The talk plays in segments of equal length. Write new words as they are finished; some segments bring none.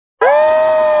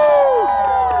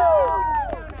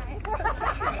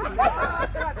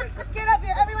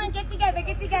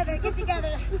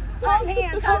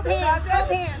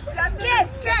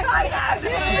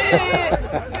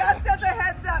Just as a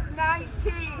heads up,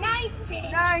 19.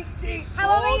 19.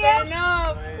 How old are you?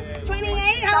 No.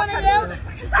 28. How old are you?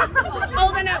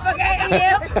 Old enough, okay. And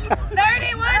you?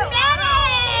 31.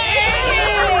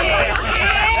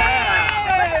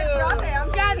 Drop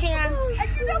hands. Job hands. And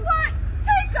you know what?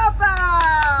 Take a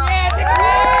bow.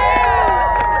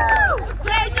 Yeah,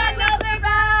 Take another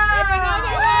bow.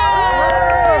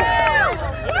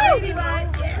 Lady butt.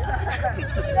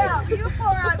 Now, you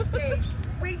four on stage,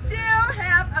 we do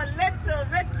have a little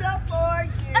riddle for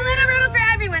you. A little riddle for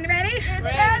everyone. Ready? Is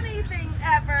anything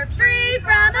ever Free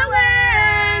from a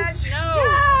wench.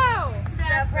 No.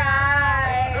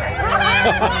 Surprise!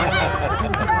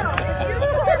 So, if you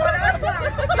pour what our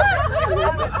flowers to give them to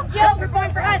us, You'll perform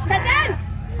for us, cousin.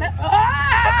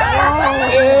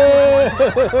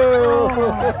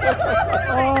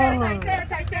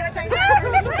 Sanitize.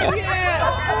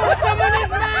 Yeah. Someone is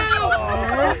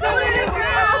mouth. Someone is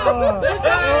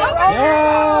mouth.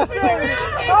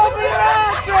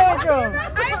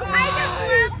 I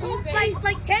just love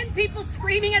like 10 people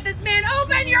screaming at this man,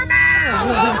 open your mouth!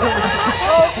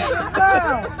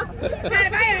 God,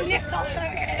 if I had a nickel.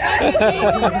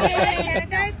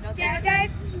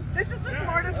 Sanitize. this is the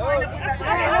smartest lineup we've ever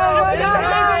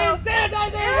had.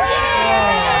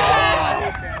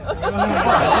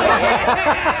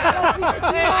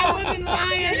 I wasn't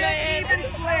lying. Even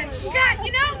flinch. God,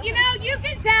 you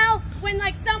can tell when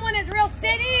like someone is real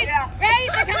city, Yeah. right?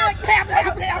 They're kind of like blah, blah,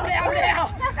 blah, blah,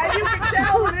 blah. And you can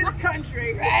tell when it's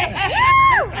country. Right?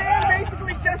 This man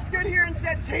basically just stood here and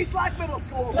said, tastes like middle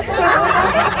school. One more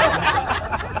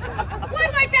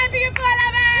time for your floor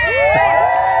lovers!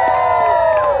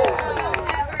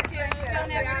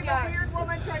 Don't ever Like do. a weird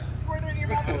woman tries to squirt it in your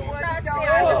mouth in the woods. Don't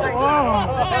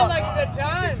Sounds like a good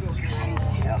time.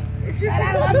 God, I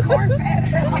love corn-fed.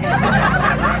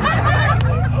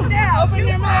 Now, Open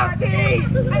your mouth, please.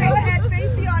 Go ahead,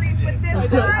 face the audience, but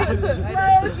this time,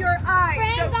 close your eyes.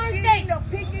 Friends No on cheating, stage. no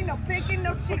peeking, no picking,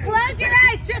 no cheating. Close your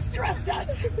eyes, just trust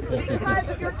us. Because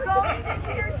you're going to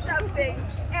hear something,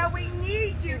 and we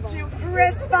need you to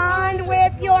Respond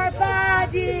with your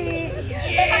body.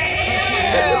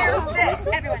 hear this.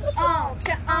 Everyone.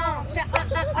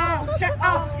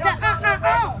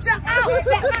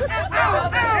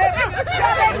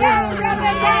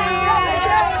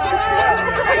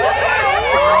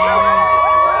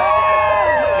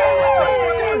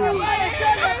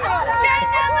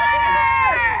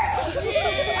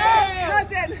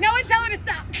 No one tell her to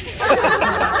stop.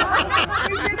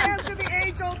 You did answer the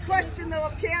age-old question, though,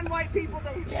 of can white people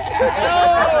dance? Honestly,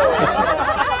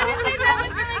 that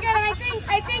was really good, and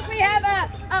I think we have a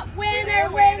winner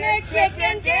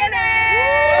chicken dinner.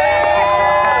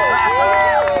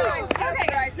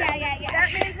 Yeah. That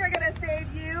means we're gonna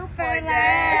save you for For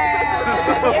last.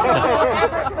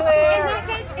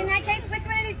 In that case, which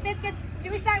one of these biscuits do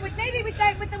we start with? Maybe we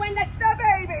start with the one that's The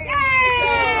baby. Yay!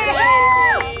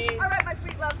 All right, my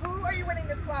sweet love. Who are you winning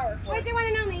this flower for? What's your one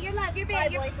and only? Your love, your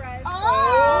baby. My boyfriend.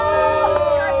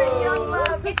 Oh! Cousin Young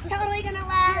Love. It's totally gonna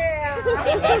last. Yeah.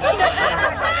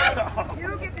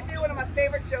 You get to do one of my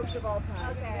favorite jokes of all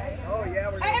time. Okay. Oh yeah,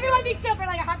 we're All right, everyone be chill for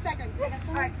like a hot second.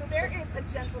 All right, so there is a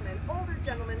gentleman, older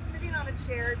gentleman, sitting on a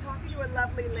chair talking to a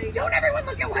lovely lady. Don't everyone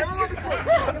look at once.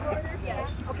 Yes.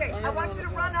 Okay, I want you to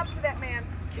run up to that man,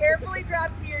 carefully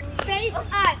drop to your knees, Face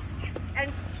us.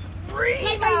 and scream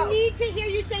Like out. I need to hear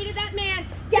you say to that man,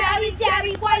 Daddy,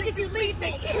 Daddy, why did you leave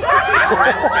me?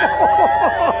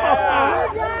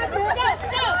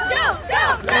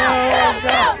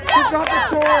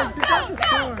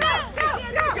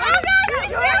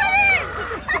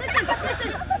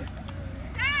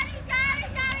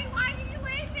 Daddy, why did you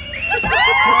leave me?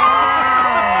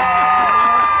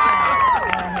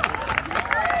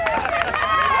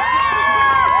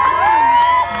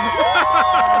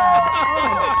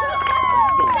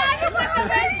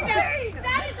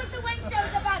 That is what the Wing Show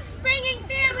is about, bringing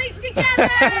families together.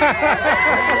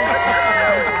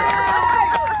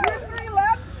 You three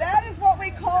left. That is what we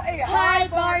call a high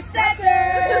bar setter.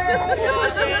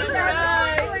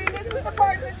 Now, normally, this is the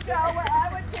part of the show where I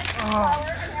would take this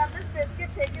flower and have this biscuit,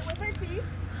 take it with her teeth.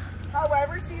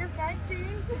 However, she is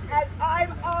 19, and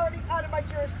I'm already out of my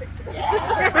jurisdiction.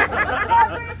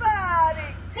 Everybody,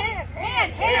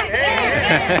 hand.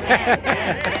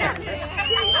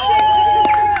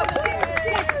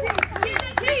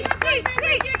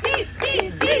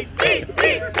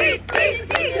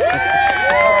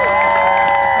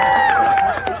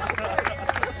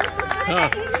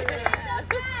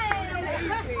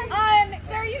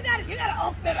 Sir, you gotta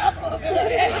open it up a little bit.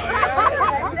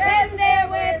 Then there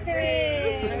were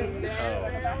three.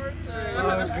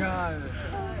 Oh, God.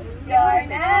 You're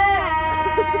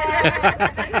next.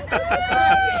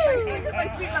 My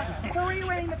sweet love. Who are you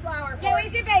winning the flower for? Yeah,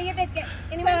 where's your biscuit?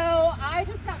 Anyone? So I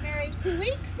just got married 2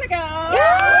 weeks ago. Well,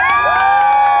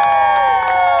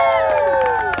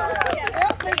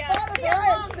 big father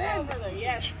for sin.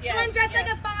 Yes, yes. Someone dressed like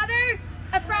a father,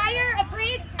 a friar, a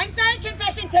priest. I'm sorry,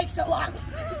 confession takes so long.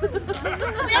 We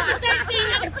have to start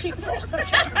seeing other people. So,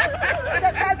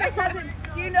 cousin,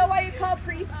 do you know why you call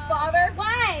priests father?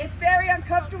 Why? It's very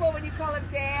uncomfortable when you call him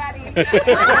daddy. I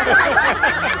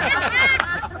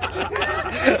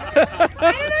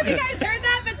don't know if you guys heard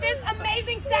that, but this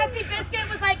amazing sassy biscuit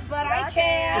was like, but I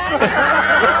can't.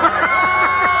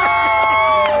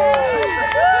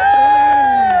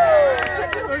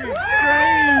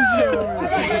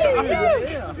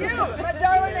 You, my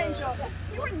darling angel,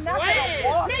 you are not gonna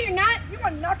walk. No, you're not. You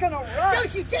are not gonna run.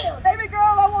 Don't you dare. Baby girl,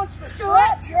 I want you to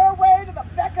strut your way to the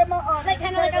back of my arm. Like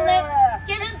kind of like a little,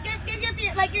 give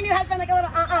your, like your new husband like a little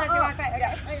as you walk by.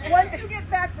 Yeah. Okay. Once you get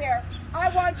back there, I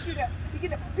want you to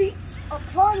begin to beat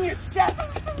upon your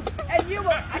chest, and you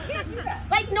will. I can't do that.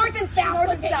 Like north and south.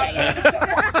 North and south.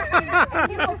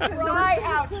 And you will cry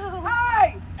out,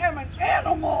 I am an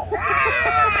animal.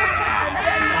 And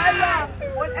then, my love,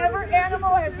 whatever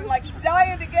animal has been like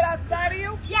dying to get outside of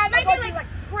you, Yeah, it might I want be you to, like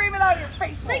screaming out of your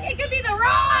face. Like it could be the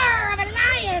roar of a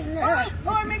lion.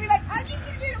 Or maybe like, I need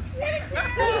you to get a kitty.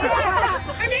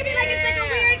 Or maybe like it's like a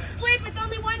weird squid with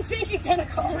only one chinky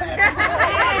tentacle. No,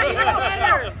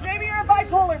 maybe you're a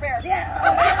bipolar bear. Yeah.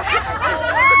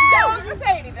 Don't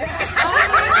say anything. I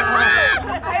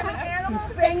am an animal,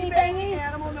 bangy, bangy,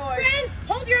 animal noise. Friends,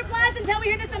 hold your applause until we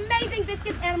hear this amazing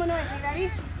biscuit animal noise. Are you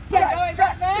ready? Strut,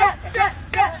 strut, strut, strut, strut,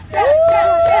 strut, strut,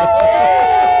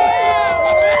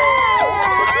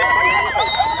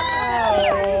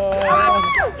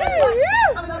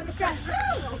 I'm gonna go strut.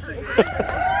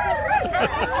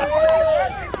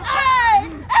 I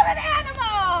am an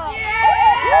animal.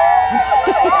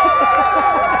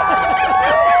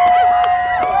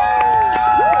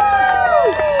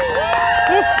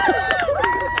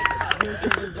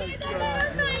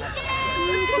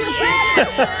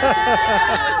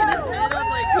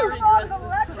 On the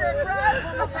lectern, right?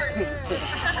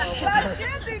 By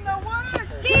chanting the